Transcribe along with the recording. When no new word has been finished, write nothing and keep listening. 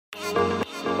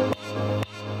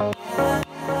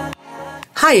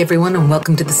Hi everyone and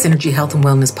welcome to the Synergy Health and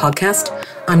Wellness podcast.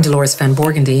 I'm Dolores Van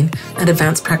Borgendine, an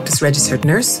advanced practice registered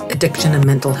nurse, addiction and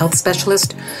mental health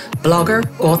specialist, blogger,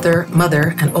 author,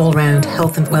 mother and all-round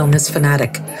health and wellness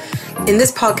fanatic. In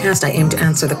this podcast, I aim to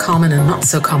answer the common and not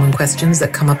so common questions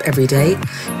that come up every day,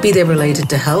 be they related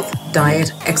to health,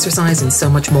 diet, exercise and so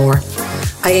much more.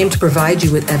 I aim to provide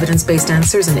you with evidence-based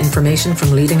answers and information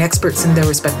from leading experts in their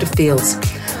respective fields.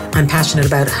 I'm passionate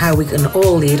about how we can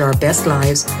all lead our best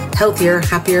lives, healthier,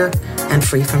 happier, and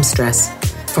free from stress.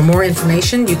 For more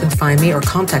information, you can find me or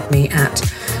contact me at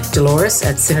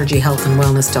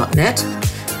dolores@synergyhealthandwellness.net,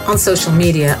 on social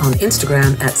media on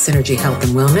Instagram at Synergy Health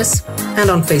and Wellness, and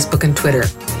on Facebook and Twitter.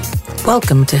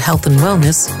 Welcome to Health and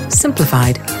Wellness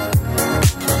Simplified.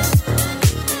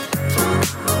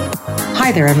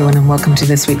 Hi there everyone and welcome to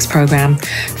this week's program.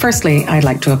 Firstly, I'd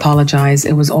like to apologize.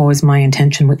 It was always my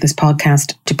intention with this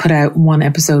podcast to put out one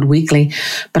episode weekly,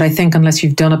 but I think unless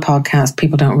you've done a podcast,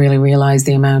 people don't really realize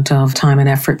the amount of time and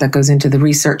effort that goes into the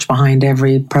research behind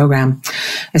every program,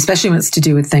 especially when it's to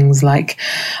do with things like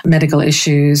medical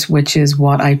issues, which is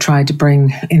what I try to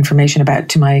bring information about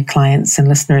to my clients and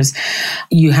listeners.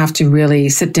 You have to really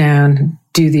sit down,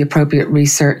 do the appropriate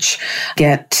research,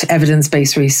 get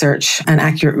evidence-based research and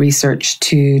accurate research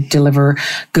to deliver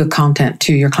good content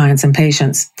to your clients and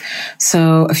patients.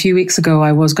 So a few weeks ago,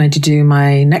 I was going to do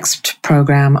my next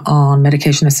program on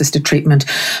medication-assisted treatment.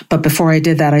 But before I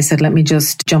did that, I said, let me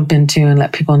just jump into and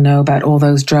let people know about all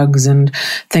those drugs and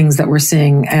things that we're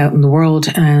seeing out in the world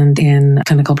and in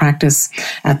clinical practice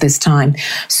at this time.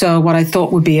 So what I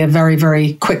thought would be a very,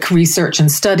 very quick research and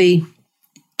study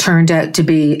turned out to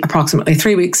be approximately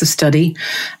 3 weeks of study,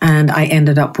 and I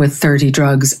ended up with 30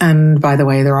 drugs. And by the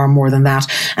way, there are more than that.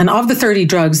 And of the 30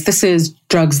 drugs, this is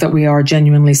drugs that we are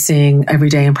genuinely seeing every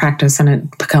day in practice, and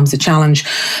it becomes a challenge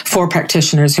for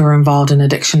practitioners who are involved in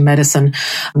addiction medicine,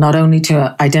 not only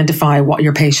to identify what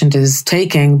your patient is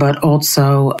taking, but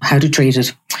also how to treat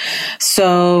it.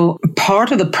 So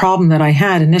part of the problem that I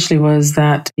had initially was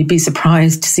that you'd be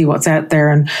surprised to see what's out there,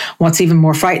 and what's even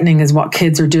more frightening is what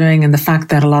kids are doing, and the fact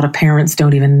that a lot of parents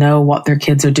don't even know what their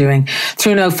kids are doing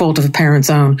through no fault of a parent's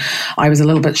own. I was a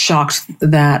little bit shocked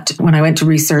that when I went to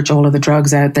research all of the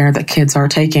drugs out there that kids are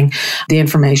taking, the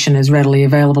information is readily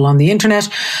available on the internet.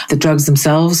 The drugs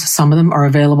themselves, some of them are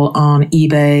available on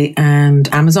eBay and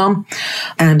Amazon,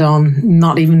 and on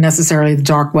not even necessarily the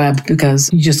dark web, because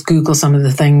you just Google some of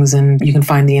the things and you can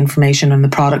find the information and the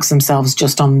products themselves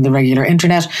just on the regular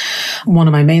internet. One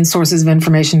of my main sources of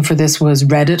information for this was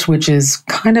Reddit, which is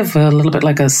kind of a little bit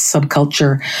like a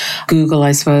subculture Google,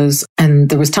 I suppose. And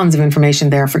there was tons of information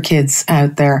there for kids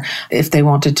out there if they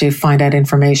wanted to find out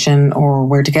information or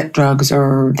where to get drugs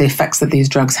or the effects that these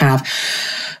drugs have.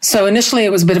 So initially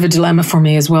it was a bit of a dilemma for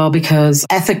me as well, because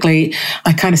ethically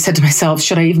I kind of said to myself,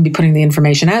 should I even be putting the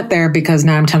information out there? Because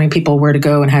now I'm telling people where to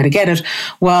go and how to get it.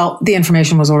 Well, the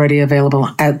information was already available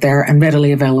out there and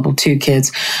readily available to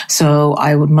kids. So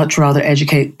I would much rather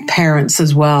educate parents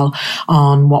as well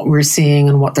on what we're seeing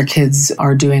and what their kids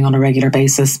are doing on a regular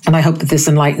basis. And I hope that this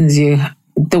enlightens you.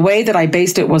 The way that I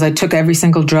based it was I took every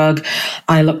single drug.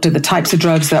 I looked at the types of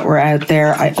drugs that were out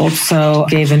there. I also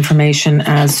gave information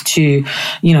as to,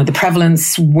 the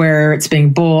prevalence, where it's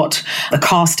being bought, the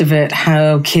cost of it,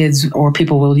 how kids or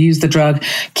people will use the drug,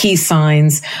 key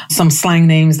signs, some slang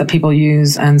names that people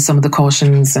use, and some of the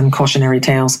cautions and cautionary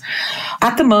tales.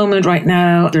 At the moment, right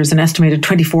now, there's an estimated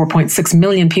 24.6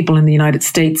 million people in the United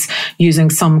States using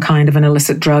some kind of an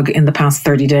illicit drug in the past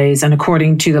 30 days. And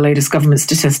according to the latest government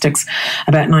statistics,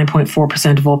 about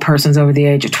 9.4% of all persons over the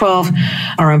age of 12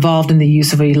 are involved in the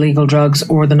use of illegal drugs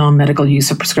or the non-medical use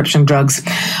of prescription drugs.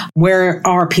 Where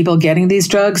are people getting these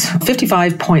drugs?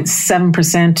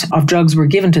 55.7% of drugs were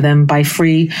given to them by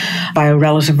a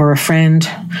relative or a friend.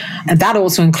 And that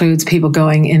also includes people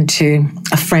going into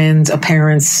a friend's, a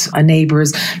parent's, a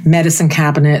neighbor's medicine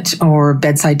cabinet or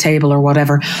bedside table or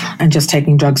whatever, and just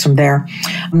taking drugs from there.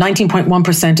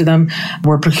 19.1% of them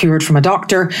were procured from a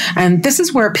doctor. And this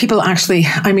is where people actually,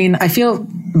 I feel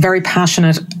very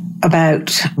passionate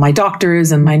about my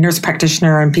doctors and my nurse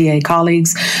practitioner and PA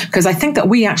colleagues, because I think that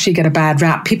we actually get a bad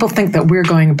rap. People think that we're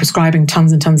going and prescribing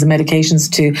tons and tons of medications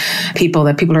to people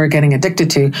that people are getting addicted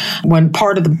to, when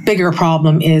part of the bigger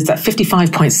problem is that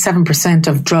 55.7%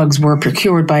 of drugs were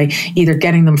procured by either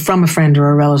getting them from a friend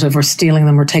or a relative, or stealing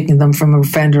them or taking them from a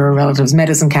friend or a relative's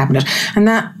medicine cabinet. And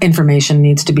that information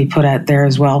needs to be put out there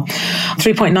as well.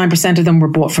 3.9% of them were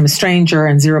bought from a stranger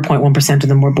and 0.1% of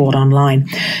them were bought online.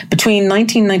 Between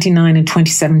 1999 1999 and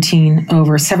 2017,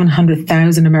 over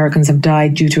 700,000 Americans have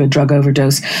died due to a drug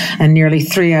overdose, and nearly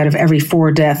 3 out of every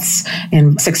 4 deaths,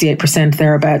 in 68%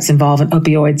 thereabouts, involve an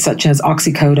opioid such as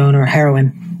oxycodone or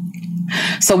heroin.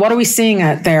 So what are we seeing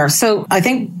out there? So I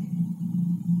think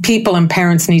people and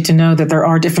parents need to know that there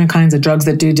are different kinds of drugs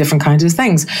that do different kinds of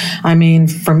things. I mean,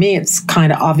 for me, it's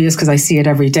kind of obvious because I see it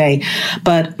every day.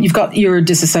 But you've got your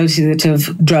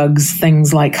dissociative drugs,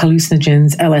 things like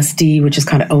hallucinogens, LSD, which is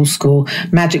kind of old school,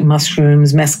 magic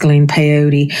mushrooms, mescaline,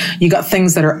 peyote. You got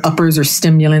things that are uppers or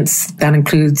stimulants. That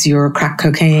includes your crack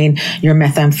cocaine, your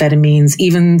methamphetamines,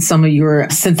 even some of your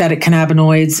synthetic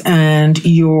cannabinoids and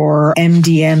your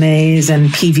MDMAs and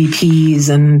PVPs,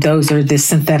 and those are the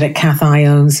synthetic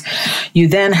cathinones. You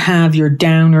then have your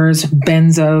downers,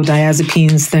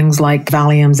 benzodiazepines, things like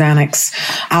Valium, Xanax.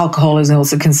 Alcohol is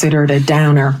also considered a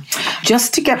downer.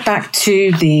 Just to get back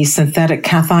to the synthetic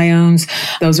cathinones,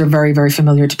 those are very, very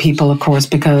familiar to people, of course,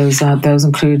 because those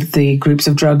include the groups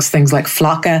of drugs, things like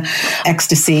flakka,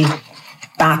 ecstasy,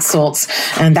 bath salts,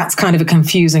 and that's kind of a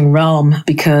confusing realm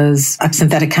because a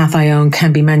synthetic cation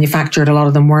can be manufactured. A lot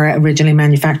of them were originally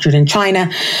manufactured in China,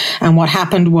 and what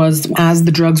happened was, as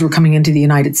the drugs were coming into the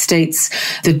United States,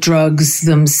 the drugs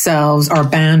themselves are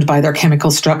banned by their chemical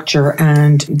structure,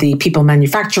 and the people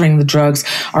manufacturing the drugs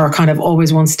are kind of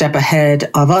always one step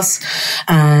ahead of us,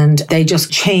 and they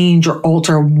just change or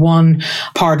alter one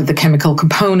part of the chemical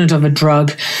component of a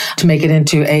drug to make it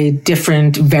into a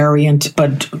different variant,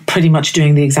 but pretty much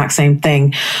doing the exact same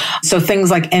thing. So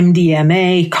things like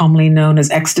MDMA, commonly known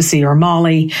as ecstasy or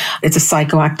Molly, it's a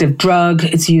psychoactive drug.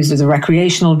 It's used as a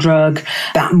recreational drug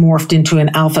that morphed into an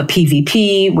alpha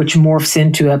PVP, which morphs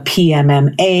into a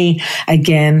PMMA,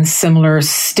 again, similar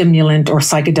stimulant or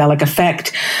psychedelic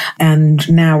effect. And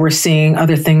now we're seeing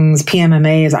other things.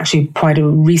 PMMA is actually quite a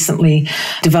recently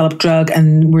developed drug,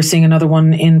 and we're seeing another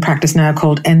one in practice now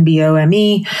called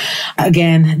NBOME.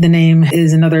 Again, the name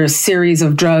is another series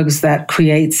of drugs that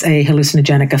creates a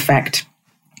hallucinogenic effect.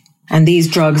 And these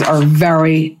drugs are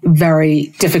very, very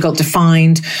difficult to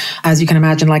find. As you can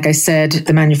imagine, like I said,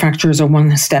 the manufacturers are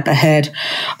one step ahead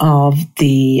of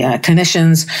the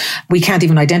clinicians. We can't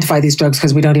even identify these drugs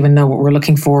because we don't even know what we're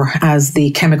looking for, as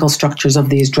the chemical structures of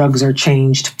these drugs are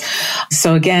changed.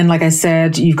 So again, like I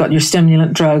said, you've got your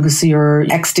stimulant drugs, your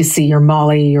ecstasy, your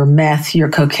Molly, your meth, your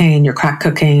cocaine, your crack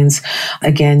cocaines,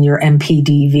 again, your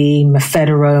MPDV,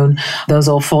 methadone. Those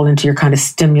all fall into your kind of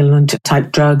stimulant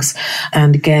type drugs.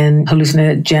 And again,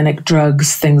 hallucinogenic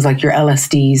drugs, things like your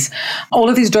LSDs. All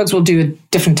of these drugs will do a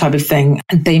different type of thing.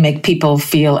 They make people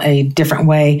feel a different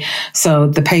way. So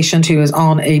the patient who is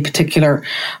on a particular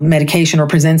medication or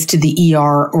presents to the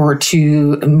ER or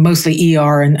to mostly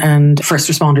ER and first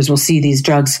responders will see these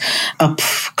drugs up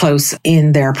close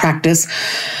in their practice.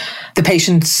 The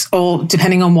patients, all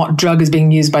depending on what drug is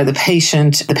being used by the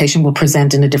patient will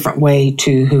present in a different way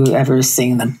to whoever is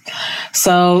seeing them.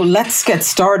 So let's get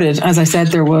started. As I said,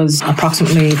 there was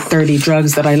approximately 30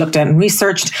 drugs that I looked at and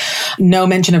researched. No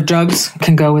mention of drugs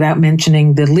can go without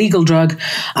mentioning the legal drug,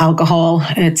 alcohol.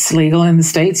 It's legal in the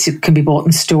States. It can be bought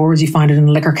in stores. You find it in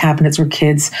liquor cabinets where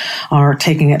kids are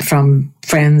taking it from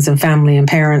friends and family and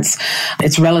parents.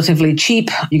 It's relatively cheap.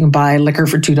 You can buy liquor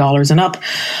for $2 and up.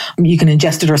 You can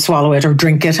ingest it or swallow it or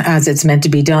drink it as it's meant to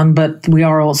be done. But we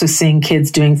are also seeing kids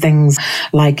doing things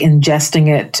like ingesting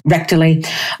it rectally.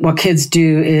 What kids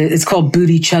do is, it's called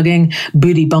booty chugging,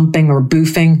 booty bumping or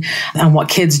boofing. And what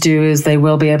kids do is they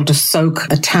will be able to soak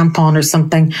a tampon or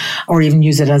something, or even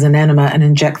use it as an enema and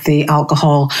inject the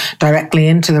alcohol directly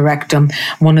into the rectum.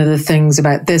 One of the things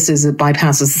about this is it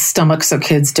bypasses the stomach, so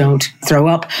kids don't throw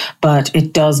up, but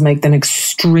it does make them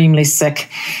extremely sick.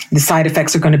 The side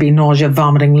effects are going to be nausea,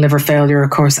 vomiting, liver failure, of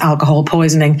course, alcohol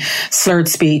poisoning, slurred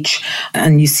speech,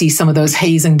 and you see some of those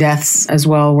hazing deaths as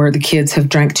well, where the kids have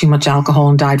drank too much alcohol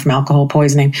and died from alcohol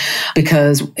poisoning,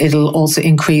 because it'll also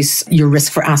increase your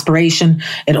risk for aspiration.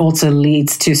 It also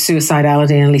leads to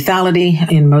suicidality and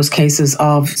lethality. In most cases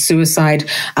of suicide,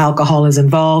 alcohol is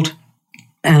involved.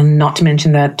 And not to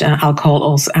mention that alcohol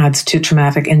also adds to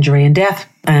traumatic injury and death.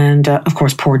 And of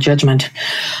course, poor judgment.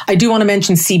 I do want to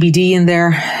mention CBD in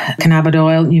there,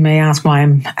 cannabidiol. You may ask why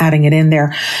I'm adding it in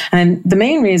there. And the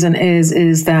main reason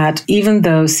is that even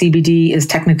though CBD is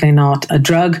technically not a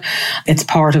drug, it's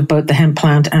part of both the hemp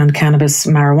plant and cannabis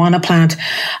marijuana plant.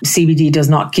 CBD does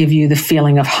not give you the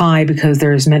feeling of high because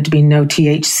there's meant to be no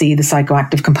THC, the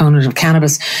psychoactive component of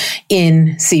cannabis,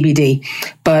 in CBD.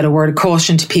 But a word of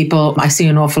caution to people, I see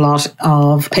an awful lot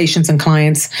of patients and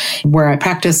clients where I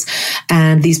practice, and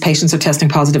And these patients are testing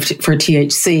positive for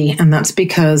THC. And that's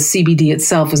because CBD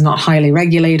itself is not highly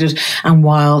regulated. And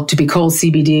while to be called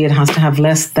CBD, it has to have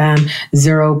less than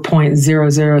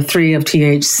 0.003 of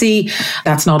THC.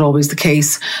 That's not always the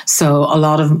case. So a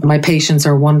lot of my patients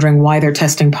are wondering why they're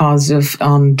testing positive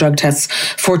on drug tests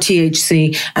for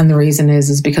THC. And the reason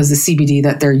is because the CBD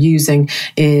that they're using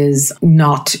is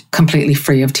not completely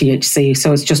free of THC.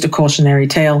 So it's just a cautionary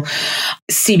tale.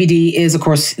 CBD is, of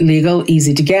course, legal,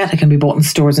 easy to get. It can be bought in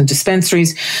stores and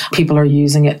dispensaries. People are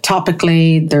using it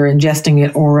topically. They're ingesting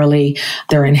it orally.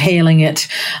 They're inhaling it.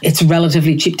 It's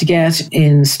relatively cheap to get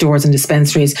in stores and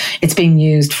dispensaries. It's being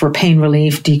used for pain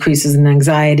relief, decreases in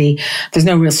anxiety. There's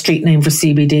no real street name for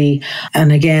CBD.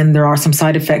 And again, there are some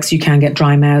side effects. You can get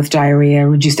dry mouth, diarrhea,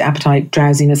 reduced appetite,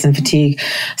 drowsiness, and fatigue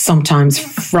sometimes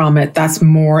from it. That's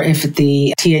more if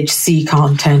the THC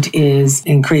content is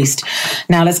increased.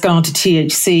 Now let's go on to THC.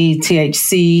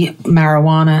 THC,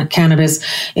 marijuana, cannabis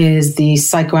is the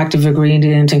psychoactive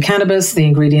ingredient in cannabis, the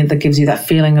ingredient that gives you that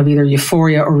feeling of either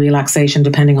euphoria or relaxation,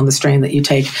 depending on the strain that you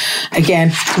take.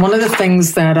 Again, one of the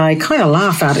things that I kind of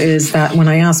laugh at is that when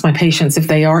I ask my patients if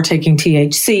they are taking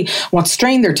THC, what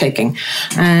strain they're taking.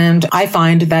 And I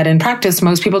find that in practice,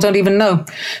 most people don't even know.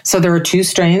 So there are two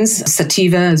strains.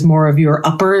 Sativa is more of your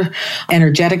upper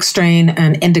energetic strain,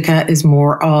 and indica is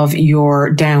more of your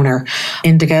downer.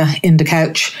 Indica,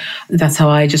 couch. That's how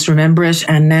I just remember it.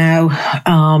 And now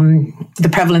the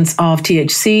prevalence of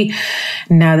THC,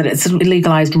 now that it's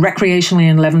legalized recreationally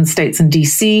in 11 states and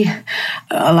DC,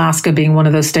 Alaska being one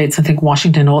of those states, I think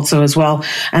Washington also as well.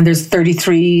 And there's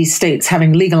 33 states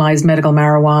having legalized medical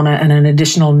marijuana and an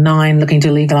additional 9 looking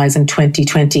to legalize in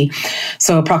 2020.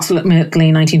 So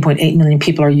approximately 19.8 million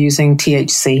people are using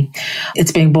THC.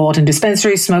 It's being bought in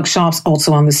dispensaries, smoke shops,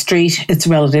 also on the street. It's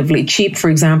relatively cheap. For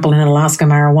example, in Alaska,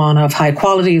 marijuana of high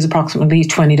quality is approximately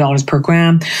 $20 per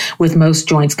gram, with most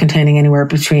joints containing anywhere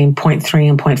between 0.3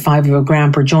 and 0.5 of a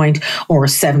gram per joint, or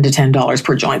 $7 to $10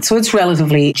 per joint. So it's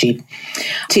relatively cheap.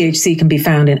 THC can be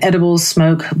found in edibles,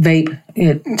 smoke, vape.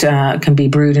 It can be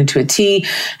brewed into a tea,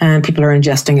 and people are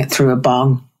ingesting it through a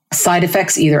bong. Side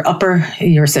effects, either upper,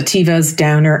 your sativas,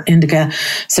 downer, indica.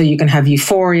 So you can have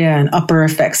euphoria and upper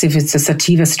effects if it's a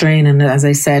sativa strain. And as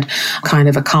I said, kind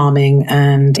of a calming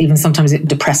and even sometimes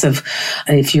depressive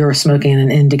if you're smoking an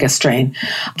indica strain.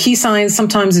 Key signs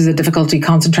sometimes is a difficulty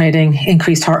concentrating,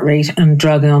 increased heart rate, and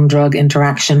drug-on-drug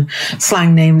interaction.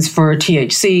 Slang names for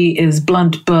THC is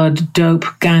blunt, bud, dope,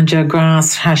 ganja,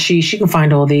 grass, hashish. You can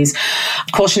find all these.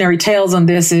 Cautionary tales on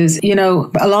this is,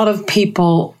 a lot of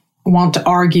people want to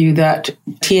argue that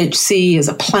THC is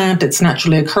a plant, it's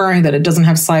naturally occurring, that it doesn't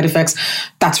have side effects.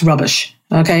 That's rubbish.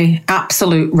 Okay,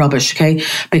 absolute rubbish. Okay,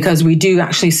 because we do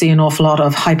actually see an awful lot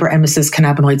of hyperemesis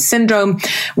cannabinoid syndrome,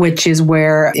 which is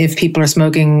where if people are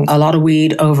smoking a lot of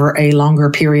weed over a longer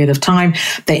period of time,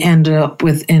 they end up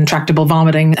with intractable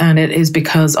vomiting, and it is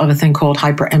because of a thing called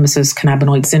hyperemesis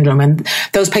cannabinoid syndrome. And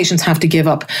those patients have to give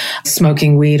up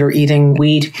smoking weed or eating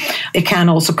weed. It can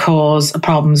also cause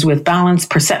problems with balance,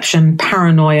 perception,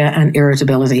 paranoia, and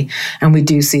irritability. And we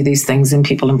do see these things in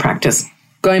people in practice.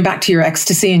 Going back to your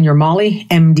ecstasy and your Molly,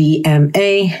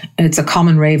 MDMA, it's a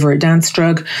common rave or a dance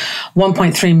drug.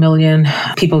 1.3 million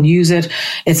people use it.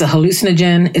 It's a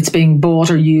hallucinogen. It's being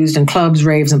bought or used in clubs,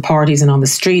 raves, and parties and on the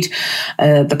street.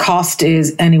 The cost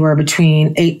is anywhere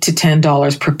between $8 to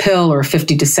 $10 per pill or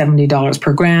 $50 to $70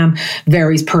 per gram.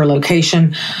 Varies per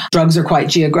location. Drugs are quite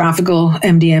geographical.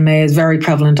 MDMA is very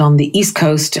prevalent on the East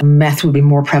Coast. Meth would be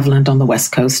more prevalent on the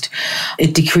West Coast.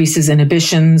 It decreases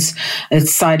inhibitions.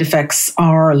 Its side effects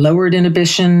are lowered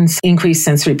inhibitions, increased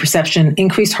sensory perception,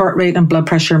 increased heart rate and blood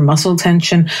pressure, muscle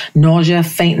tension, nausea,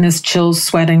 faintness, chills,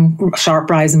 sweating, sharp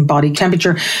rise in body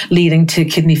temperature, leading to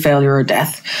kidney failure or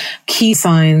death. Key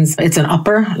signs, it's an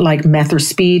upper, like meth or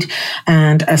speed,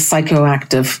 and a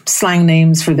psychoactive. Slang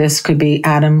names for this could be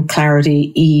Adam,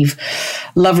 Clarity, Eve,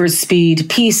 Lover's Speed,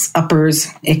 Peace, uppers.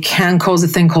 It can cause a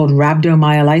thing called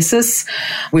rhabdomyolysis,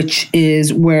 which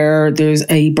is where there's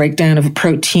a breakdown of a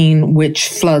protein which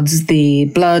floods the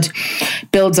blood,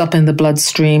 builds up in the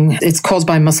bloodstream. It's caused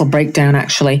by muscle breakdown,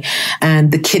 actually.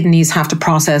 And the kidneys have to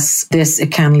process this.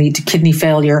 It can lead to kidney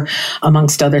failure,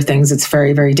 amongst other things. It's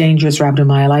very, very dangerous,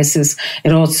 rhabdomyolysis.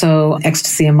 It also,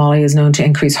 ecstasy and Molly is known to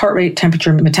increase heart rate,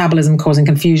 temperature, metabolism, causing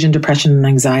confusion, depression, and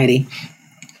anxiety.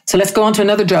 So let's go on to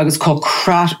another drug. It's called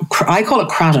I call it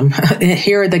kratom.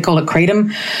 Here they call it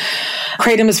kratom.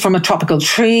 Kratom is from a tropical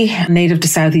tree native to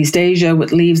Southeast Asia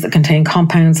with leaves that contain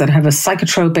compounds that have a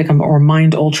psychotropic or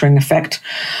mind-altering effect.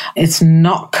 It's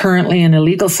not currently an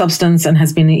illegal substance and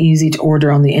has been easy to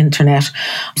order on the internet.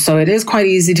 So it is quite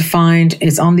easy to find.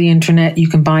 It's on the internet. You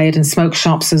can buy it in smoke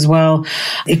shops as well.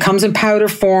 It comes in powder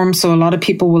form, so a lot of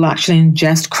people will actually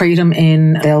ingest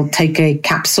Kratom they'll take a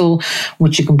capsule,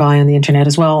 which you can buy on the internet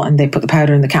as well, and they put the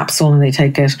powder in the capsule and they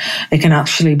take it. It can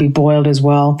actually be boiled as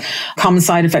well. Common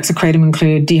side effects of Kratom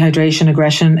include dehydration,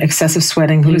 aggression, excessive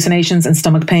sweating, hallucinations and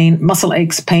stomach pain, muscle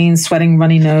aches, pain, sweating,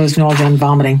 runny nose, nausea, and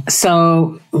vomiting.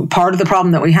 So part of the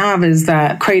problem that we have is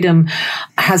that Kratom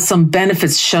has some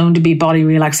benefits shown to be body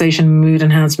relaxation, mood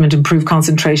enhancement, improved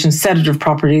concentration, sedative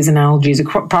properties, and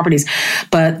analgesic properties.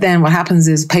 But then what happens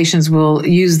is patients will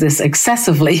use this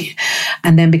excessively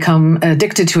and then become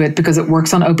addicted to it because it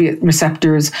works on opiate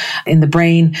receptors in the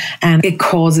brain and it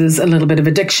causes a little bit of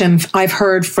addiction. I've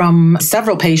heard from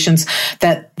several patients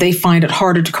that they find it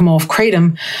harder to come off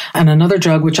Kratom and another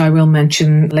drug, which I will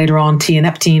mention later on,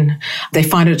 tianeptine. They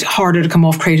find it harder to come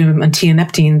off Kratom and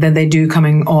tianeptine than they do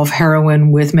coming off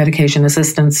heroin with medication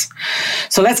assistance.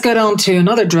 So let's go down to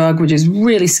another drug, which is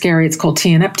really scary. It's called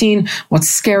tianeptine. What's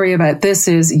scary about this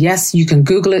is, yes, you can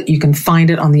Google it. You can find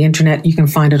it on the internet. You can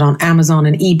find it on Amazon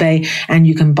and eBay, and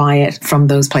you can buy it from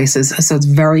those places. So it's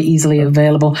very easily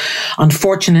available.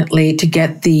 Unfortunately, to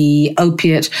get the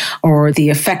opiate or the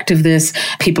effect of this,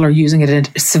 people are using it at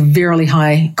severely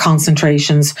high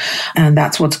concentrations, and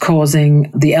that's what's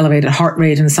causing the elevated heart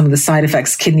rate and some of the side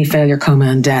effects, kidney failure, coma,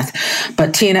 and death.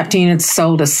 But tianeptine, it's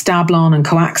sold as Stablon and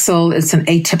Coaxil. It's an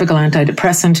atypical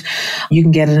antidepressant. You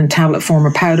can get it in tablet form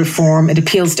or powder form. It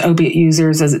appeals to opiate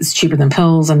users as it's cheaper than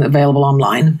pills and available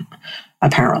online.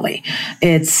 Apparently,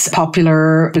 it's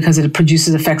popular because it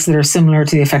produces effects that are similar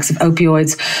to the effects of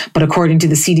opioids. But according to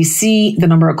the CDC, the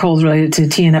number of calls related to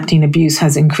tianeptine abuse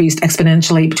has increased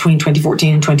exponentially between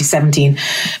 2014 and 2017,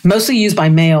 mostly used by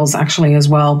males actually as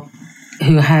well,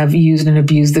 who have used and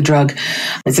abused the drug.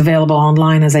 It's available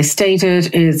online, as I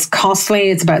stated. It's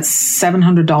costly. It's about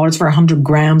 $700 for 100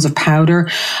 grams of powder.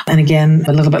 And again,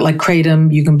 a little bit like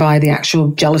Kratom, you can buy the actual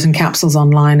gelatin capsules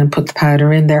online and put the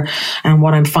powder in there. And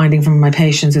what I'm finding from my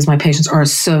patients is my patients are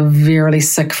severely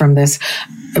sick from this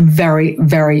very,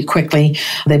 very quickly.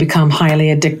 They become highly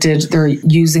addicted. They're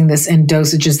using this in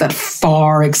dosages that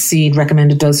far exceed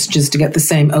recommended dosages to get the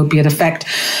same opiate effect.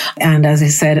 And as I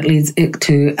said, it leads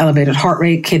to elevated heart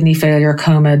rate, kidney failure,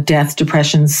 coma, death,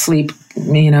 depression, sleep.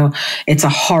 It's a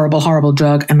horrible, horrible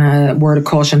drug. And a word of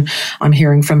caution, I'm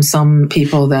hearing from some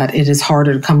people that it is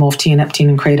harder to come off tianeptine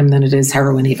and Kratom than it is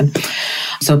heroin even.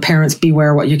 So parents,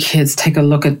 beware what your kids, take a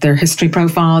look at their history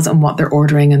profiles and what they're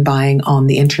ordering and buying on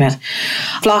the internet.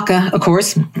 Flakka, of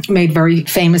course, made very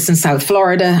famous in South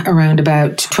Florida around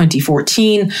about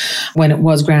 2014 when it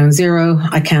was ground zero.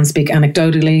 I can speak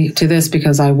anecdotally to this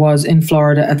because I was in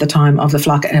Florida at the time of the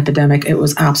Flakka epidemic. It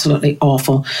was absolutely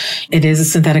awful. It is a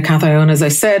synthetic cation, as I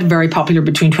said, very popular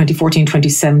between 2014 and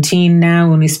 2017,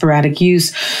 now only sporadic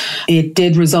use. It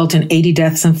did result in 80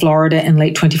 deaths in Florida in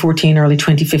late 2014, early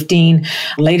 2015.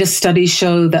 Latest studies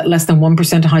show that less than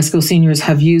 1% of high school seniors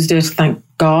have used it, thank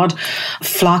God.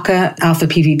 Flakka alpha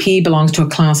PVP belongs to a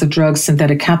class of drugs,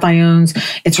 synthetic cations.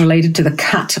 It's related to the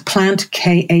cat plant,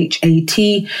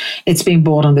 KHAT. It's being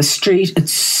bought on the street.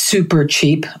 It's super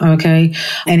cheap, okay?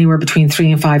 Anywhere between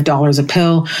 $3 and $5 a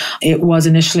pill. It was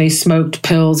initially smoked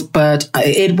pills, but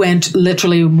it went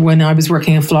literally, when I was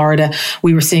working in Florida,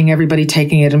 we were seeing everybody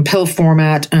taking it in pill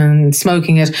format and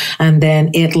smoking it, and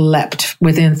then it leapt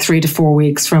within 3 to 4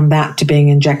 weeks from that to being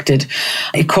injected.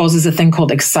 It causes a thing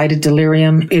called excited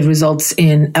delirium. It results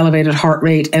in elevated heart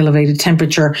rate, elevated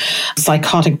temperature,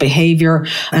 psychotic behavior.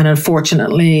 And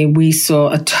unfortunately, we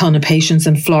saw a ton of patients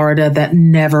in Florida that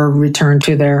never returned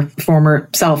to their former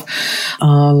self.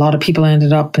 A lot of people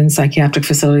ended up in psychiatric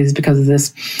facilities because of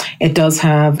this. It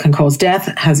can cause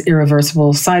death, has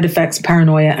irreversible side effects,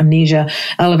 paranoia, amnesia,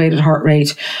 elevated heart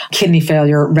rate, kidney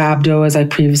failure, rhabdo, as I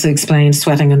previously explained,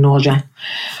 sweating and nausea.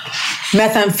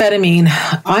 Methamphetamine.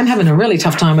 I'm having a really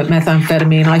tough time with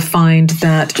methamphetamine. I find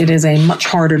that it is a much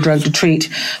harder drug to treat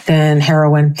than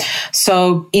heroin.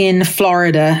 So in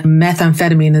Florida,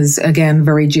 methamphetamine is, again,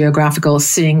 very geographical,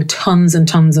 seeing tons and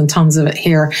tons and tons of it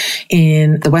here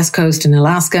in the West Coast in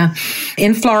Alaska.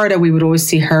 In Florida, we would always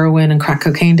see heroin and crack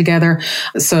cocaine together.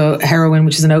 So heroin,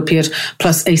 which is an opiate,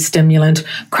 plus a stimulant.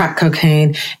 Crack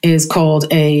cocaine is called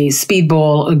a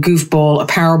speedball, a goofball, a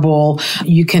powerball.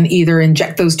 You can either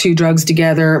inject those two drugs drugs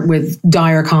together with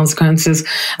dire consequences,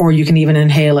 or you can even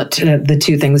inhale it, the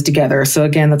two things together. So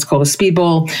again, that's called a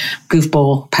speedball,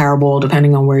 goofball, powerball,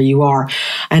 depending on where you are.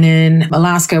 And in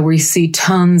Alaska, we see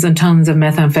tons and tons of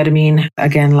methamphetamine.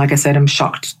 Again, like I said, I'm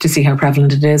shocked to see how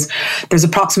prevalent it is. There's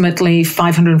approximately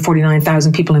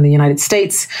 549,000 people in the United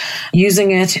States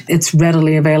using it. It's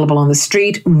readily available on the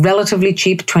street, relatively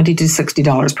cheap, $20 to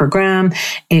 $60 per gram.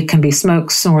 It can be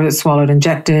smoked, snorted, swallowed,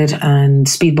 injected, and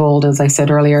speedballed, as I said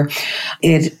earlier.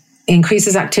 It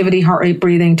increases activity, heart rate,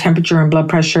 breathing, temperature, and blood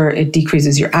pressure. It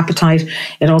decreases your appetite.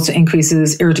 It also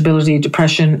increases irritability,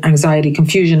 depression, anxiety,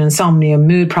 confusion, insomnia,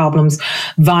 mood problems,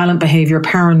 violent behavior,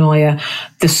 paranoia.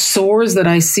 The sores that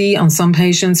I see on some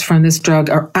patients from this drug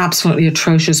are absolutely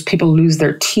atrocious. People lose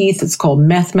their teeth. It's called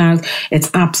meth mouth. It's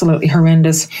absolutely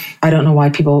horrendous. I don't know why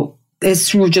people...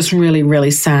 It's just really, really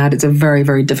sad. It's a very,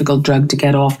 very difficult drug to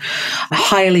get off.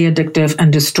 Highly addictive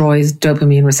and destroys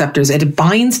dopamine receptors. It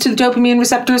binds to the dopamine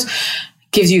receptors,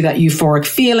 gives you that euphoric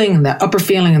feeling, that upper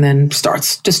feeling, and then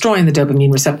starts destroying the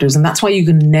dopamine receptors. And that's why you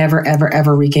can never, ever,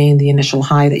 ever regain the initial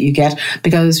high that you get,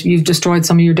 because you've destroyed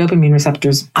some of your dopamine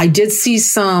receptors. I did see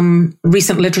some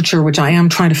recent literature, which I am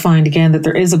trying to find again, that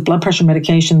there is a blood pressure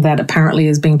medication that apparently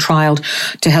is being trialed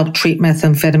to help treat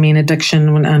methamphetamine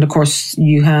addiction. And of course,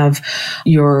 you have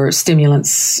your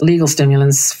stimulants, legal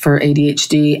stimulants for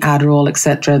ADHD, Adderall,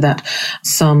 etc., that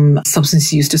some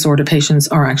substance use disorder patients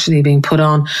are actually being put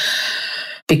on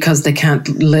because they can't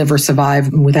live or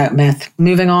survive without meth.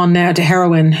 Moving on now to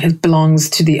heroin. It belongs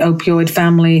to the opioid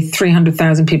family.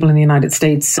 300,000 people in the United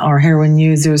States are heroin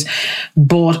users,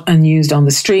 bought and used on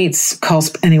the streets,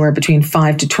 cost anywhere between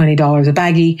 $5 to $20 a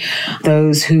baggie.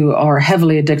 Those who are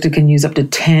heavily addicted can use up to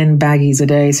 10 baggies a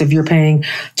day. So if you're paying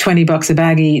 $20 a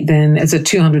baggie, then it's a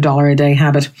 $200 a day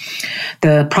habit.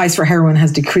 The price for heroin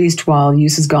has decreased while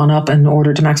use has gone up. In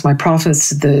order to maximize profits,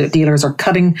 the dealers are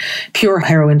cutting pure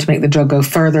heroin to make the drug go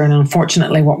further. And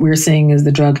unfortunately, what we're seeing is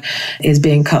the drug is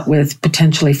being cut with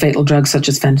potentially fatal drugs such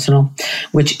as fentanyl,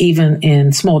 which even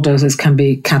in small doses can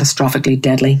be catastrophically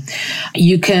deadly.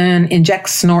 You can inject,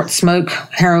 snort, smoke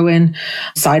heroin.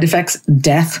 Side effects,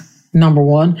 death. Number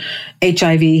one,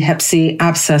 HIV, Hep C,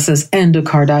 abscesses,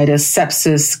 endocarditis,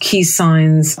 sepsis, key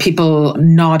signs. People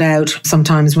nod out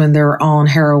sometimes when they're on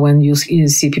heroin. You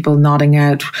see people nodding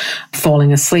out,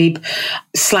 falling asleep.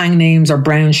 Slang names are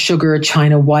brown sugar,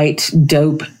 China white,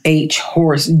 dope, H,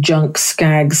 horse, junk,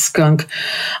 skag, skunk.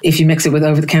 If you mix it with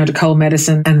over-the-counter cold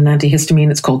medicine and an antihistamine,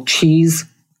 it's called cheese.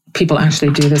 People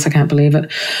actually do this. I can't believe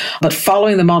it. But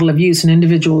following the model of use, an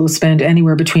individual will spend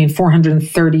anywhere between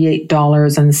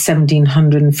 $438 and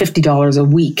 $1,750 a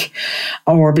week,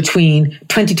 or between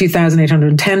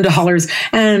 $22,810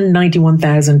 and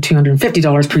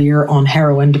 $91,250 per year on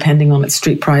heroin, depending on its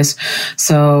street price.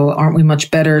 So aren't we much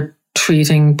better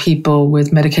treating people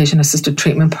with medication-assisted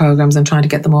treatment programs and trying to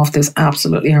get them off this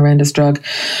absolutely horrendous drug?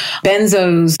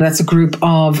 Benzos, that's a group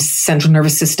of central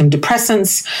nervous system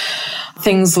depressants.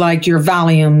 Things like your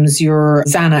Valiums, your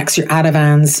Xanax, your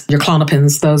Ativans, your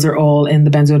Klonopins, those are all in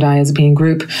the benzodiazepine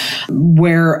group.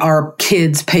 Where are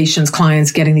kids, patients,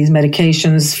 clients getting these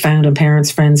medications? Found in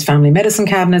parents, friends, family medicine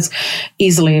cabinets,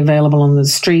 easily available on the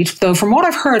street. Though from what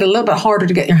I've heard, a little bit harder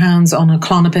to get your hands on a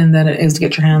Klonopin than it is to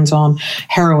get your hands on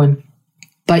heroin.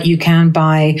 But you can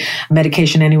buy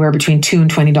medication anywhere between $2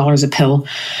 and $20 a pill.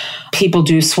 People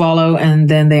do swallow and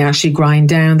then they actually grind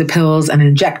down the pills and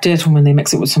inject it when they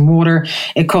mix it with some water.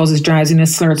 It causes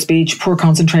drowsiness, slurred speech, poor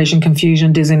concentration,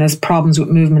 confusion, dizziness, problems with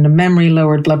movement and memory,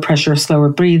 lowered blood pressure, slower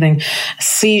breathing,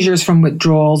 seizures from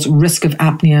withdrawals, risk of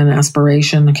apnea and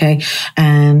aspiration, okay?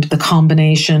 And the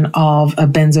combination of a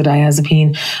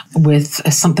benzodiazepine with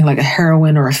something like a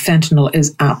heroin or a fentanyl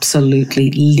is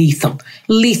absolutely lethal.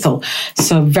 Lethal.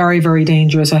 So very, very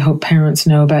dangerous. I hope parents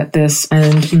know about this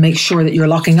and make sure that you're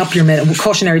locking up your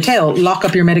cautionary tale, lock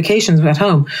up your medications at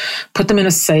home, put them in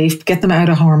a safe, get them out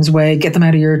of harm's way, get them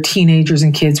out of your teenagers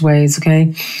and kids' ways,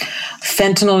 okay?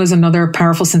 Fentanyl is another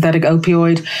powerful synthetic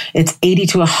opioid. It's 80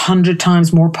 to 100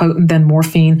 times more potent than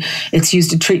morphine. It's used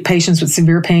to treat patients with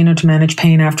severe pain or to manage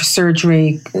pain after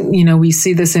surgery. You know, we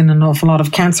see this in an awful lot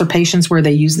of cancer patients where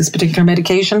they use this particular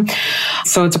medication.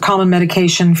 So it's a common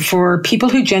medication for people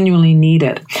who genuinely need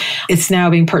it. It's now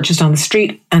being purchased on the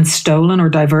street and stolen or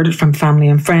diverted from family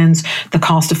and friends. The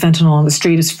cost of fentanyl on the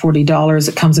street is $40.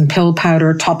 It comes in pill,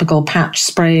 powder, topical, patch,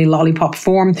 spray, lollipop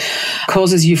form,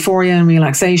 causes euphoria and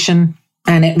relaxation.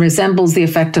 And it resembles the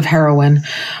effect of heroin,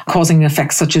 causing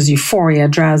effects such as euphoria,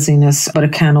 drowsiness, but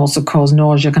it can also cause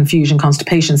nausea, confusion,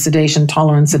 constipation, sedation,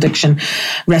 tolerance, addiction,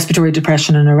 respiratory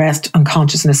depression and arrest,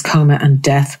 unconsciousness, coma, and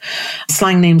death.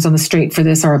 Slang names on the street for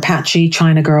this are Apache,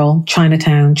 China Girl,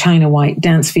 Chinatown, China White,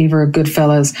 Dance Fever,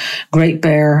 Goodfellas, Great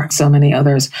Bear, so many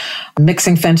others.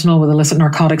 Mixing fentanyl with illicit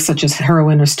narcotics such as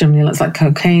heroin or stimulants like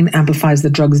cocaine amplifies the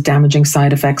drug's damaging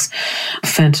side effects.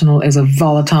 Fentanyl is a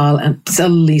volatile and it's a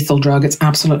lethal drug. It's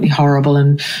absolutely horrible.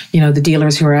 And, the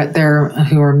dealers who are out there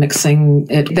who are mixing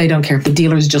it, they don't care. The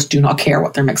dealers just do not care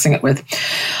what they're mixing it with.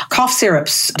 Cough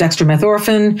syrups,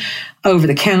 dextromethorphan,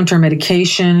 over-the-counter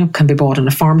medication, can be bought in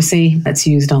a pharmacy. It's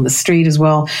used on the street as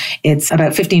well. It's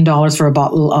about $15 for a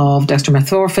bottle of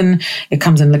dextromethorphan. It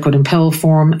comes in liquid and pill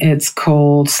form. It's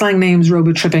called slang names,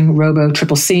 robotripping, robo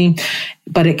triple C,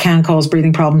 but it can cause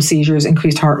breathing problems, seizures,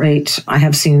 increased heart rate. I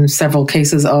have seen several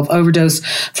cases of overdose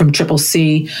from triple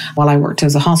C while I worked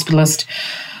as a hospitalist.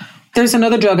 There's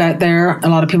another drug out there a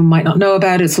lot of people might not know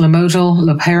about. It's Lomotil,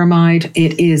 loperamide.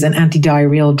 It is an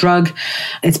antidiarrheal drug.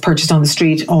 It's purchased on the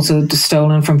street, also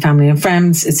stolen from family and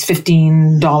friends. It's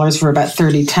 $15 for about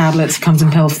 30 tablets. It comes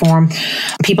in pill form.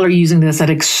 People are using this at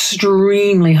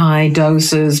extremely high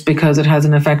doses because it has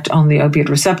an effect on the opiate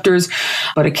receptors,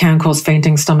 but it can cause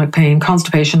fainting, stomach pain,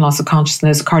 constipation, loss of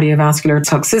consciousness, cardiovascular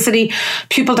toxicity,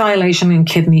 pupil dilation, and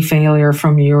kidney failure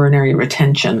from urinary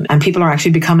retention. And people are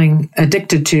actually becoming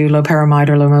addicted to loperamide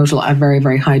or Lomotil at very,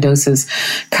 very high doses.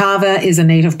 Kava is a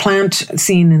native plant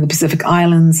seen in the Pacific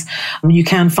Islands. You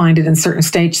can find it in certain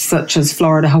states such as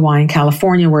Florida, Hawaii, and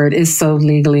California, where it is sold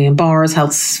legally in bars,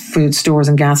 health food stores,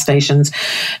 and gas stations.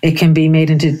 It can be made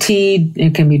into tea.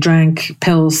 It can be drank,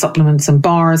 pills, supplements, and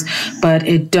bars, but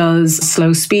it does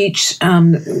slow speech,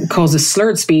 causes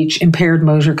slurred speech, impaired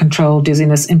motor control,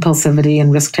 dizziness, impulsivity,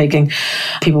 and risk-taking.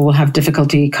 People will have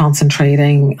difficulty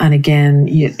concentrating, and again,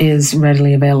 it is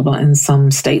readily available in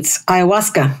some states.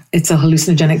 Ayahuasca, it's a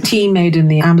hallucinogenic tea made in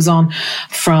the Amazon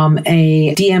from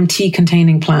a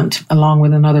DMT-containing plant, along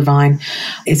with another vine.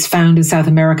 It's found in South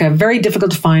America, very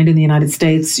difficult to find in the United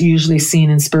States, usually seen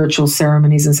in spiritual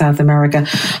ceremonies in South America.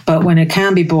 But when it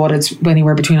can be bought, it's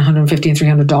anywhere between $150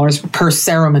 and $300 per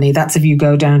ceremony. That's if you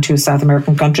go down to a South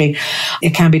American country.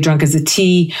 It can be drunk as a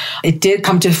tea. It did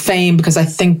come to fame because I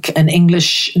think an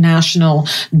English national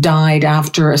died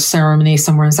after a ceremony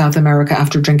somewhere in South America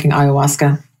after drinking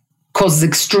ayahuasca. Causes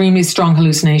extremely strong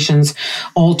hallucinations,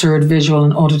 altered visual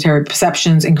and auditory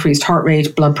perceptions, increased heart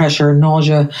rate, blood pressure,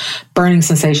 nausea, burning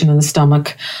sensation in the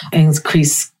stomach,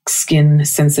 increased skin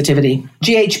sensitivity.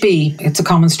 GHB, it's a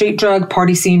common street drug,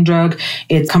 party scene drug.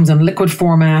 It comes in liquid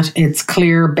format. It's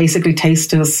clear, basically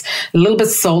tasteless, a little bit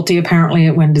salty apparently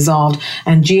when dissolved.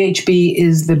 And GHB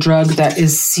is the drug that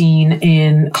is seen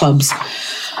in clubs.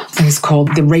 It's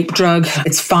called the rape drug.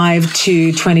 It's $5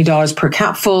 to $20 per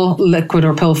capful, liquid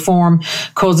or pill form,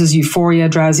 causes euphoria,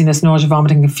 drowsiness, nausea,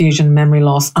 vomiting, confusion, memory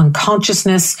loss,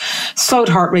 unconsciousness, slowed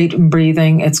heart rate and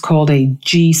breathing. It's called a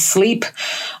G-sleep.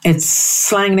 Its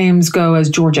slang names go as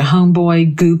Georgia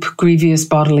Homeboy, Goop, Grievous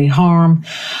Bodily Harm,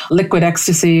 Liquid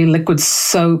Ecstasy, Liquid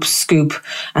Soap, Scoop,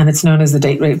 and it's known as the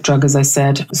date rape drug, as I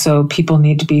said. So people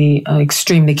need to be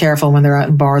extremely careful when they're out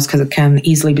in bars because it can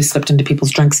easily be slipped into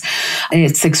people's drinks.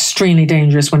 It's extremely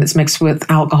dangerous when it's mixed with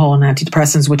alcohol and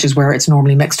antidepressants, which is where it's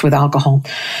normally mixed with alcohol.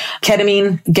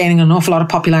 Ketamine, gaining an awful lot of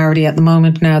popularity at the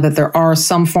moment now that there are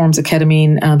some forms of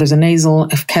ketamine. There's a nasal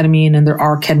ketamine and there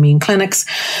are ketamine clinics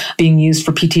being used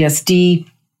for PTSD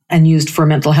and used for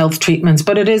mental health treatments.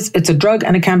 But it's a drug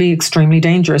and it can be extremely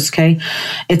dangerous, okay?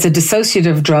 It's a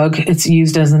dissociative drug. It's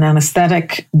used as an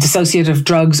anesthetic. Dissociative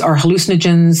drugs are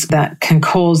hallucinogens that can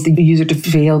cause the user to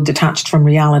feel detached from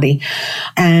reality.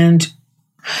 And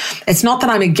it's not that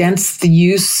I'm against the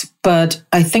use, but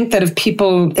I think that if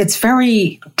people, it's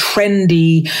very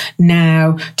trendy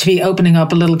now to be opening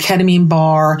up a little ketamine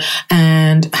bar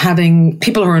and having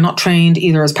people who are not trained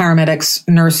either as paramedics,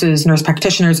 nurses, nurse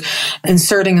practitioners,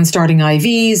 inserting and starting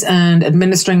IVs and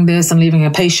administering this and leaving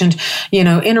a patient, in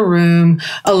a room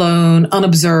alone,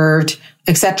 unobserved,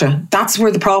 etc. That's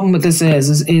where the problem with this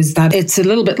is that it's a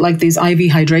little bit like these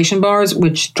IV hydration bars,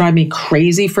 which drive me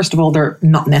crazy. First of all, they're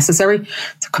not necessary.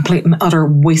 It's a complete and utter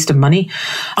waste of money.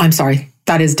 I'm sorry.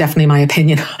 That is definitely my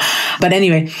opinion. But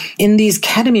anyway, in these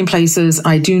ketamine places,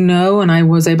 I do know, and I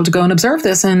was able to go and observe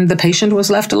this, and the patient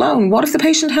was left alone. What if the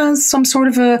patient has some sort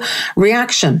of a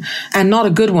reaction, and not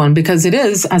a good one, because it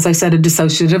is, as I said, a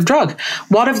dissociative drug?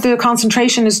 What if the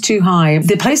concentration is too high?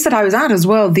 The place that I was at as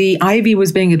well, the IV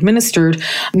was being administered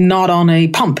not on a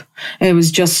pump. It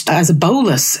was just as a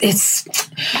bolus. It's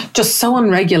just so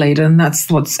unregulated. And that's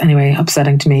what's, anyway,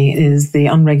 upsetting to me, is the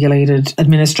unregulated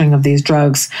administering of these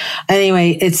drugs.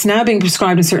 Anyway, it's now being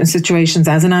prescribed in certain situations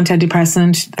as an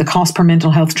antidepressant. The cost per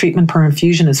mental health treatment per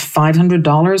infusion is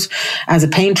 $500. As a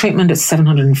pain treatment, it's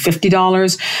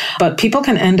 $750. But people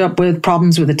can end up with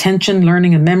problems with attention,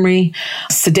 learning and memory,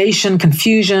 sedation,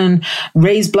 confusion,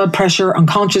 raised blood pressure,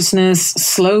 unconsciousness,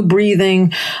 slow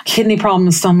breathing, kidney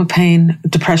problems, stomach pain,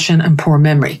 depression, and poor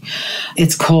memory.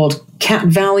 It's called Cat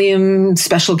Valium,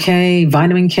 Special K,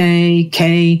 Vitamin K,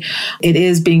 K. It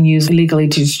is being used legally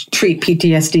to treat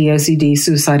PTSD, OCD,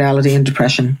 suicidality, and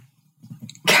depression.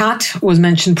 Cat was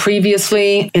mentioned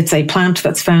previously. It's a plant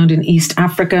that's found in East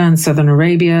Africa and Southern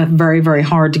Arabia. Very, very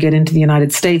hard to get into the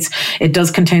United States. It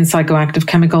does contain psychoactive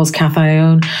chemicals,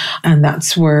 cathione, and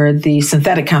that's where the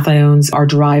synthetic cathiones are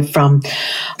derived from.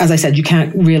 As I said, you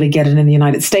can't really get it in the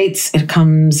United States. It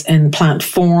comes in plant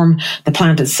form. The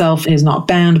plant itself is not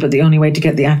banned, but the only way to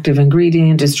get the active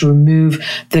ingredient is to remove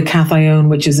the cathione,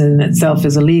 which is in itself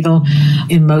is illegal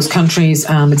in most countries.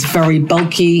 It's very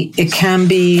bulky. It can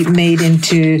be made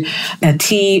into a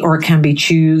tea, or it can be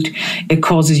chewed. It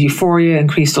causes euphoria,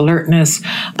 increased alertness,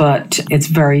 but it's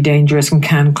very dangerous and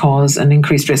can cause an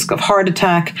increased risk of heart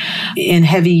attack. In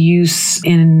heavy use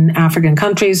in African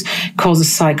countries,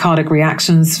 causes psychotic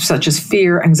reactions such as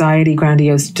fear, anxiety,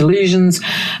 grandiose delusions,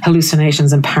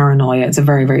 hallucinations, and paranoia. It's a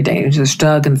very, very dangerous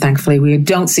drug, and thankfully we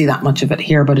don't see that much of it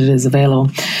here, but it is available.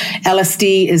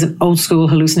 LSD is an old school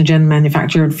hallucinogen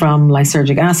manufactured from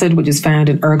lysergic acid, which is found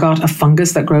in ergot, a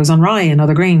fungus that grows on rye and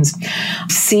other grains.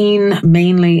 Seen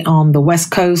mainly on the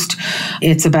West Coast,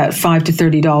 it's about $5 to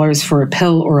 $30 for a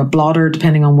pill or a blotter,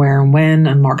 depending on where and when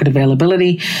and market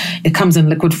availability. It comes in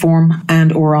liquid form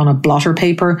and or on a blotter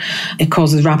paper. It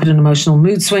causes rapid and emotional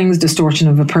mood swings, distortion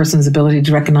of a person's ability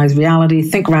to recognize reality,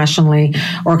 think rationally,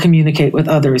 or communicate with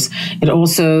others. It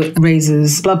also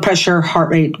raises blood pressure, heart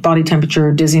rate, body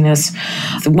temperature, dizziness.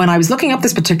 When I was looking up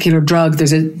this particular drug,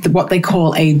 there's what they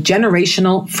call a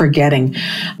generational forgetting,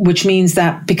 which means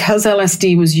that because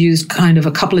LSD was used kind of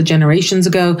a couple of generations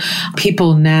ago,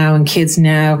 people now and kids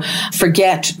now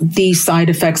forget the side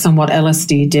effects and what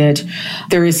LSD did.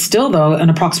 There is still, though, an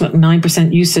approximate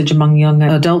 9% usage among young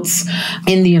adults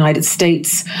in the United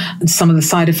States. Some of the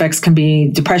side effects can be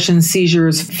depression,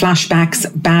 seizures, flashbacks,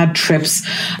 bad trips,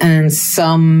 and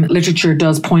some literature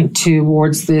does point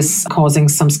towards this causing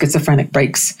some schizophrenic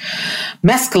breaks.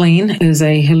 Mescaline is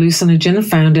a hallucinogen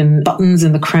found in buttons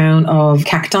in the crown of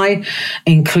cacti,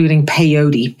 including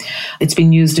peyote. It's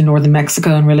been used in northern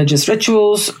Mexico in religious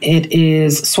rituals. It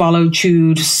is swallowed,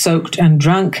 chewed, soaked, and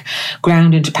drunk,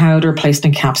 ground into powder, placed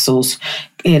in capsules.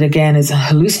 It again is a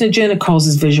hallucinogen. It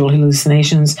causes visual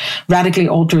hallucinations, radically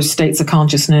alters states of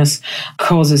consciousness,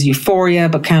 causes euphoria,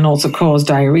 but can also cause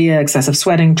diarrhea, excessive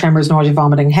sweating, tremors, nausea,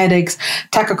 vomiting, headaches,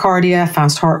 tachycardia,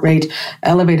 fast heart rate,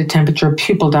 elevated temperature,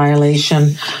 pupil dilation,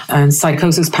 and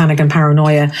psychosis, panic, and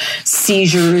paranoia,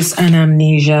 seizures and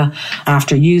amnesia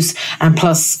after use, and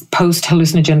plus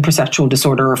post-hallucinogen perceptual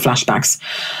disorder or flashbacks.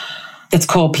 It's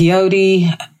called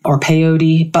peyote,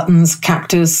 buttons,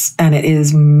 cactus, and it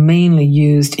is mainly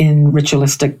used in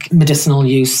ritualistic medicinal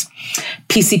use.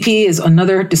 PCP is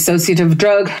another dissociative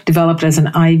drug developed as an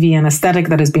IV anesthetic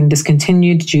that has been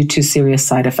discontinued due to serious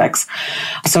side effects.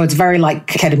 So it's very like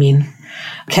ketamine.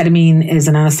 Ketamine is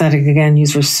an anesthetic, again,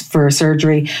 used for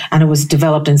surgery, and it was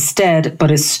developed instead,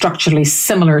 but is structurally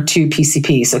similar to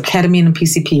PCP. So ketamine and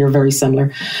PCP are very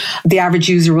similar. The average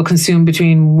user will consume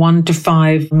between 1 to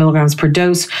 5 milligrams per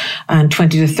dose and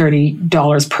 $20 to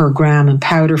 $30 per gram in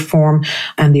powder form.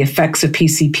 And the effects of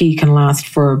PCP can last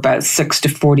for about 6 to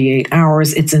 48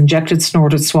 hours. It's injected,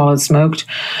 snorted, swallowed, smoked.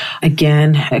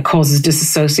 Again, it causes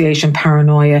dissociation,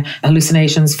 paranoia,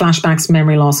 hallucinations, flashbacks,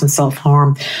 memory loss, and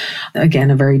self-harm.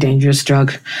 Again, a very dangerous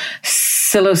drug.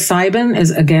 Psilocybin is,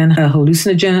 again, a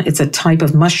hallucinogen. It's a type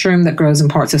of mushroom that grows in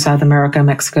parts of South America,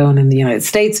 Mexico, and in the United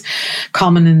States,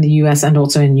 common in the US and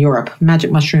also in Europe.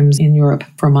 Magic mushrooms in Europe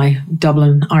for my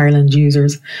Dublin, Ireland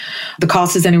users. The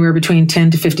cost is anywhere between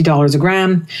 $10 to $50 a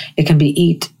gram. It can be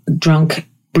eat, drunk,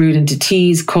 brewed into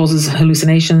teas, causes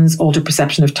hallucinations, altered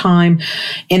perception of time,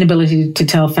 inability to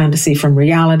tell fantasy from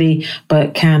reality,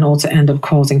 but can also end up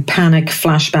causing panic,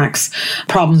 flashbacks,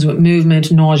 problems with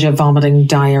movement, nausea, vomiting,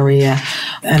 diarrhea,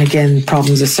 and again,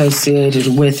 problems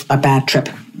associated with a bad trip.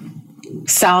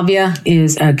 Salvia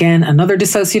is, again, another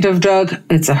dissociative drug.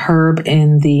 It's a herb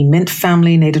in the mint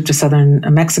family, native to southern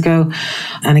Mexico.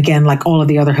 And again, like all of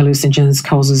the other hallucinogens,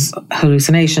 causes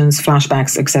hallucinations,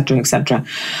 flashbacks, etc., etc.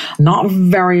 Not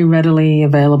very readily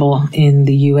available in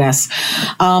the US.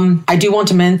 I do want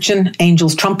to mention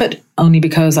Angel's Trumpet. only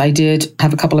because I did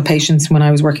have a couple of patients when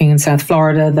I was working in South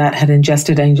Florida that had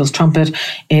ingested Angel's Trumpet.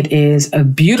 It is a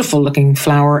beautiful looking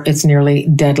flower. It's nearly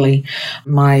deadly.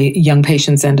 My young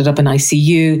patients ended up in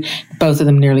ICU. Both of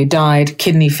them nearly died,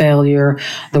 kidney failure,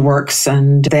 the works.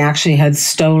 And they actually had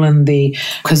stolen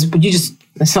because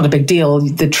it's not a big deal.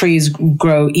 The trees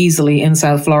grow easily in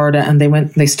South Florida, and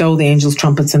they stole the Angel's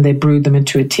Trumpets and they brewed them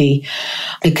into a tea.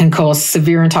 It can cause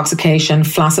severe intoxication,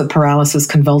 flaccid paralysis,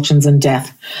 convulsions, and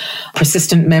death.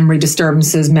 Persistent memory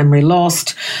disturbances, memory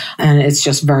lost, and it's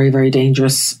just very, very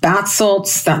dangerous. Bath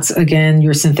salts, that's again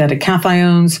your synthetic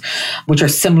cathinones, which are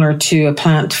similar to a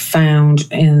plant found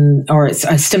in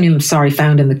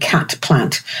the cat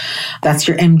plant. That's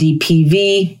your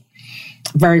MDPV.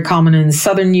 Very common in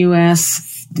southern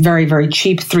US, very, very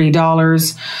cheap,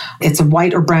 $3. It's a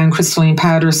white or brown crystalline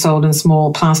powder sold in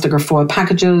small plastic or foil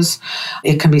packages.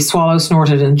 It can be swallowed,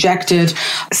 snorted, injected.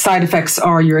 Side effects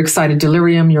are your excited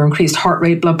delirium, your increased heart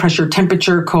rate, blood pressure,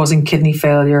 temperature, causing kidney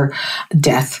failure,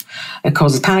 death. It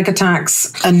causes panic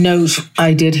attacks. A note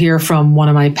I did hear from one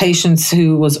of my patients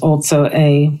who was also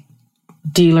a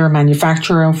dealer,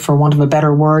 manufacturer, for want of a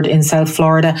better word, in South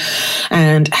Florida,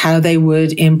 and how they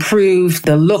would improve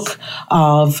the look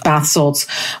of bath salts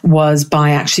was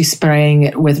by actually spraying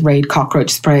it with Raid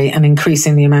cockroach spray and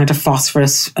increasing the amount of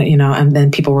phosphorus, and then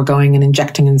people were going and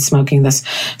injecting and smoking this.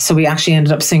 So we actually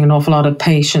ended up seeing an awful lot of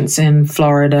patients in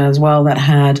Florida as well that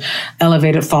had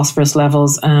elevated phosphorus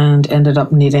levels and ended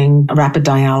up needing rapid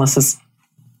dialysis.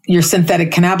 Your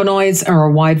synthetic cannabinoids are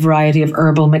a wide variety of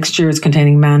herbal mixtures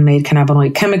containing man-made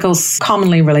cannabinoid chemicals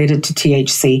commonly related to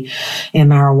THC in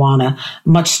marijuana.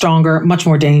 Much stronger, much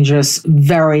more dangerous,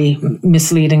 very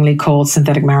misleadingly called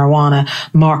synthetic marijuana,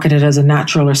 marketed as a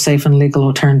natural or safe and legal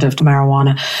alternative to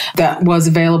marijuana. That was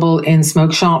available in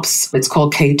smoke shops. It's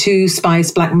called K2,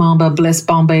 Spice, Black Mamba, Bliss,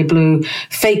 Bombay Blue,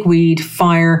 Fake Weed,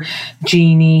 Fire,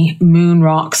 Genie, Moon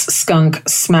Rocks, Skunk,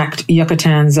 Smacked,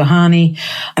 Yucatan, Zohani.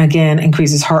 Again,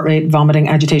 increases heart rate, vomiting,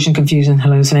 agitation, confusion,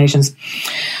 hallucinations.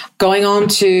 Going on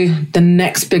to the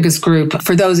next biggest group.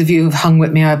 For those of you who've hung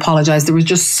with me, I apologize. There was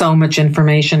just so much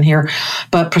information here.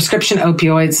 But prescription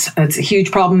opioids, it's a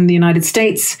huge problem in the United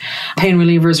States. Pain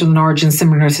relievers with an origin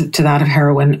similar to that of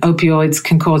heroin. Opioids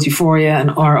can cause euphoria and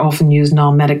are often used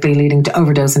non-medically, leading to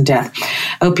overdose and death.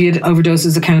 Opiate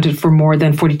overdoses accounted for more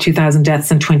than 42,000 deaths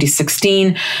in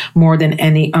 2016, more than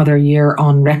any other year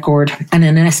on record. And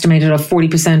an estimated of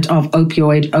 40% of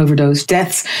opioid overdose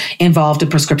deaths involved a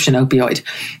prescription opioid.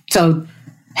 So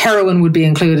heroin would be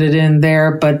included in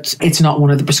there, but it's not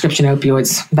one of the prescription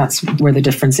opioids. That's where the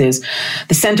difference is.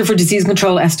 The Center for Disease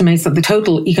Control estimates that the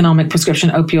total economic prescription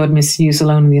opioid misuse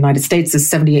alone in the United States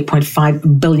is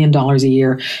 $78.5 billion a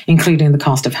year, including the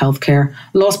cost of healthcare,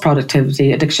 lost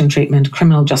productivity, addiction treatment,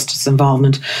 criminal justice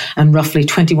involvement, and roughly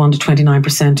 21 to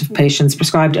 29% of patients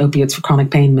prescribed opiates for chronic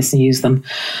pain misuse them.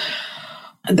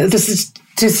 The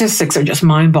statistics are just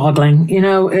mind-boggling.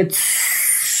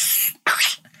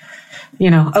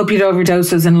 Opiate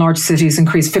overdoses in large cities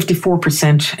increased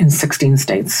 54% in 16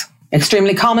 states.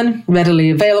 Extremely common, readily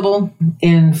available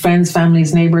in friends,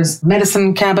 families, neighbors,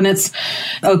 medicine cabinets.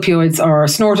 Opioids are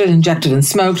snorted, injected, and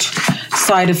smoked.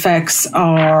 Side effects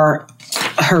are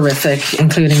horrific,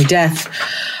 including death.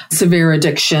 Severe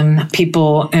addiction.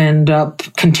 People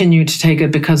continue to take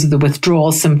it because of the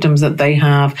withdrawal symptoms that they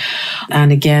have.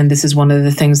 And again, this is one of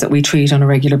the things that we treat on a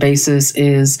regular basis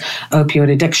is opioid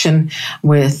addiction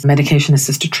with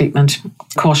medication-assisted treatment.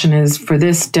 Caution is for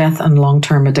this, death and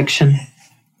long-term addiction.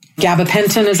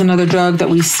 Gabapentin is another drug that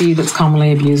we see that's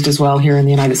commonly abused as well here in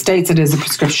the United States. It is a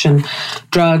prescription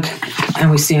drug, and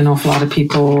we see an awful lot of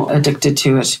people addicted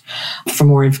to it. For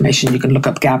more information, you can look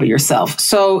up GABA yourself.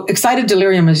 So excited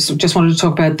delirium, I just wanted to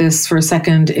talk about this for a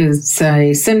second, is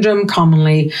a syndrome,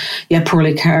 commonly yet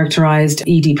poorly characterized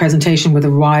ED presentation with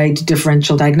a wide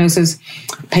differential diagnosis.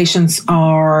 Patients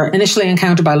are initially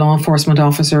encountered by law enforcement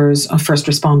officers or first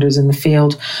responders in the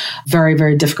field. Very,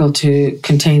 very difficult to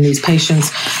contain these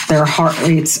patients. Their heart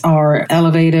rates are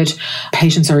elevated.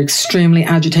 Patients are extremely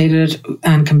agitated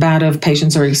and combative.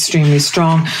 Patients are extremely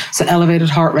strong. So elevated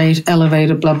heart rate,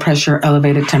 elevated blood pressure,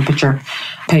 elevated temperature.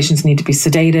 Patients need to be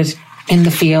sedated in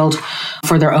the field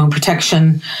for their own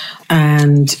protection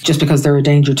and just because they're a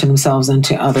danger to themselves and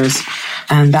to others.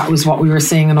 And that was what we were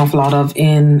seeing an awful lot of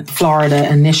in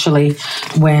Florida initially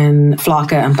when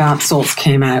Flocka and bath salts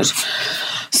came out.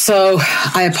 So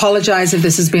I apologize if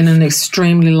this has been an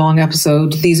extremely long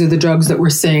episode. These are the drugs that we're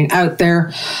seeing out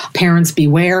there. Parents,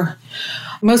 beware.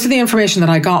 Most of the information that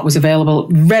I got was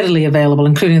readily available,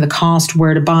 including the cost,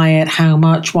 where to buy it, how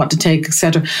much, what to take,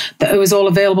 etc. It was all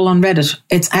available on Reddit.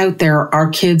 It's out there. Our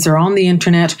kids are on the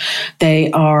internet. They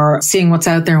are seeing what's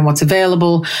out there and what's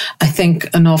available. I think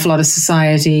an awful lot of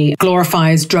society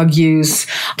glorifies drug use.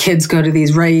 Kids go to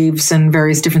these raves and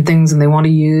various different things, and they want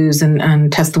to use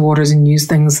and test the waters and use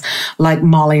things like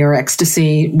Molly or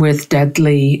ecstasy with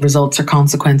deadly results or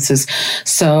consequences.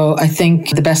 So I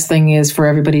think the best thing is for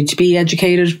everybody to be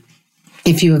educated.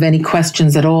 If you have any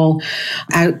questions at all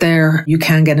out there, you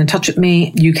can get in touch with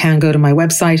me. You can go to my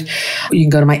website. You can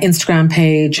go to my Instagram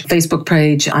page, Facebook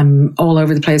page. I'm all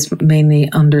over the place, mainly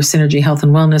under Synergy Health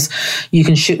and Wellness. You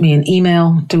can shoot me an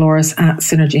email,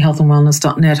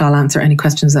 dolores@synergyhealthandwellness.net. I'll answer any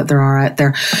questions that there are out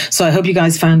there. So I hope you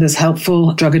guys found this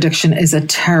helpful. Drug addiction is a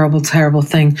terrible, terrible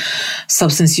thing.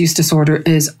 Substance use disorder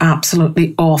is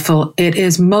absolutely awful. It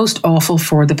is most awful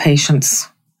for the patients.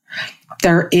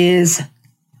 There is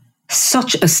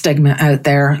such a stigma out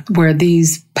there where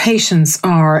these patients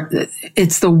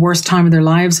it's the worst time of their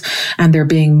lives, and they're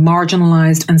being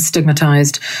marginalized and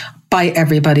stigmatized by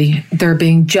everybody. They're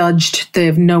being judged. They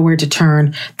have nowhere to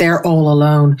turn. They're all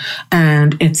alone.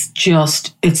 And it's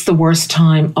the worst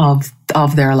time of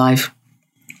their life.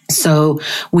 So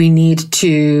we need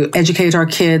to educate our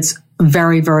kids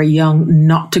very, very young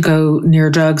not to go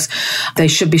near drugs. They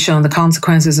should be shown the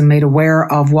consequences and made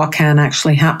aware of what can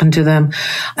actually happen to them.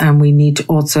 And we need to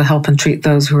also help and treat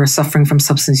those who are suffering from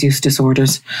substance use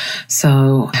disorders.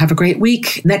 So have a great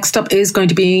week. Next up is going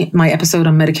to be my episode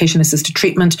on medication-assisted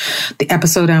treatment. The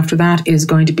episode after that is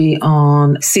going to be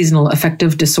on seasonal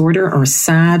affective disorder, or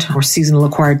SAD, or seasonal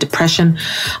acquired depression,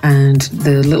 and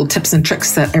the little tips and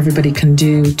tricks that everybody can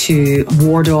do to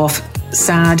ward off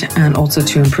SAD and also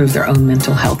to improve their own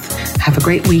mental health. Have a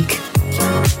great week.